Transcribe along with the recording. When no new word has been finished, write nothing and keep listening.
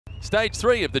Stage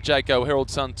 3 of the Jayco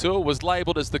Herald Sun Tour was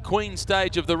labelled as the Queen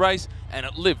stage of the race, and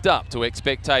it lived up to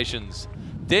expectations.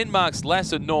 Denmark's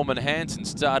Lasse Norman Hansen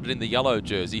started in the yellow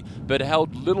jersey, but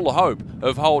held little hope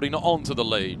of holding on to the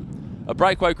lead. A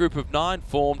breakaway group of 9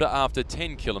 formed after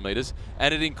 10 kilometres,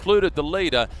 and it included the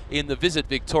leader in the Visit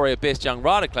Victoria Best Young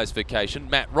Rider classification,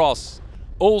 Matt Ross.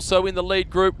 Also in the lead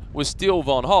group was Steele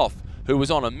von Hoff, who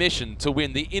was on a mission to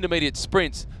win the intermediate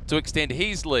sprints to extend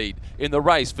his lead in the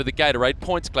race for the Gatorade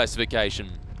points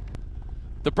classification.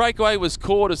 The breakaway was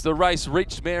caught as the race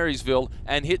reached Marysville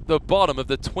and hit the bottom of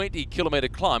the 20-kilometre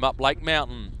climb up Lake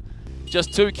Mountain.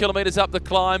 Just 2 kilometres up the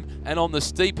climb and on the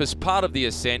steepest part of the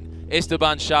ascent,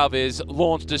 Esteban Chavez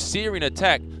launched a searing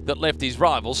attack that left his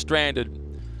rival stranded.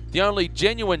 The only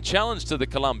genuine challenge to the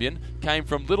Colombian came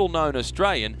from little-known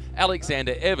Australian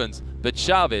Alexander Evans, but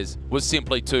Chavez was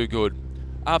simply too good.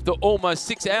 After almost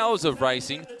 6 hours of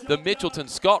racing, the Mitchelton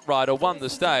Scott rider won the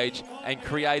stage and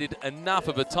created enough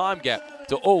of a time gap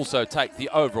to also take the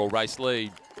overall race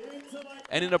lead.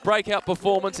 And in a breakout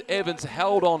performance, Evans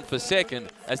held on for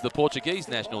second as the Portuguese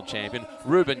national champion,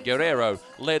 Ruben Guerreiro,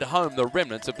 led home the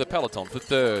remnants of the peloton for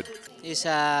third. It's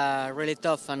a really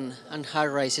tough and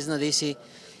hard race. It's not easy.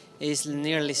 It's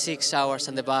nearly 6 hours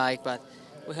on the bike, but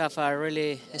we have a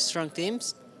really strong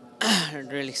teams,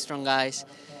 really strong guys.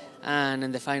 And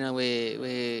in the final,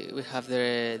 we have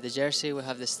the jersey, we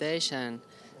have the stage, and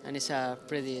it's a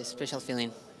pretty special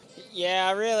feeling. Yeah,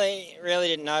 I really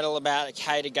didn't know all about a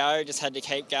K to go. Just had to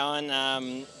keep going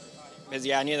because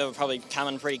I knew they were probably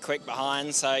coming pretty quick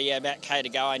behind. So yeah, about K to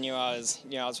go, I knew I was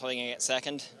probably going to get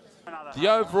second. The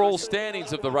overall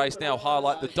standings of the race now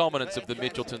highlight the dominance of the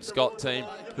Mitchelton Scott team,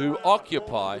 who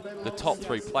occupy the top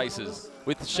 3 places,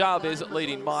 with Chavez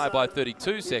leading Meyer by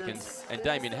 32 seconds and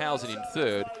Damien Housen in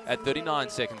third at 39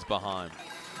 seconds behind.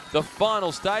 The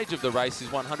final stage of the race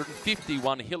is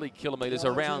 151 hilly kilometres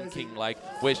around King Lake,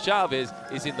 where Chavez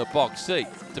is in the box seat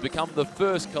to become the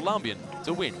first Colombian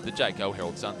to win the Jayco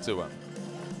Herald Sun Tour.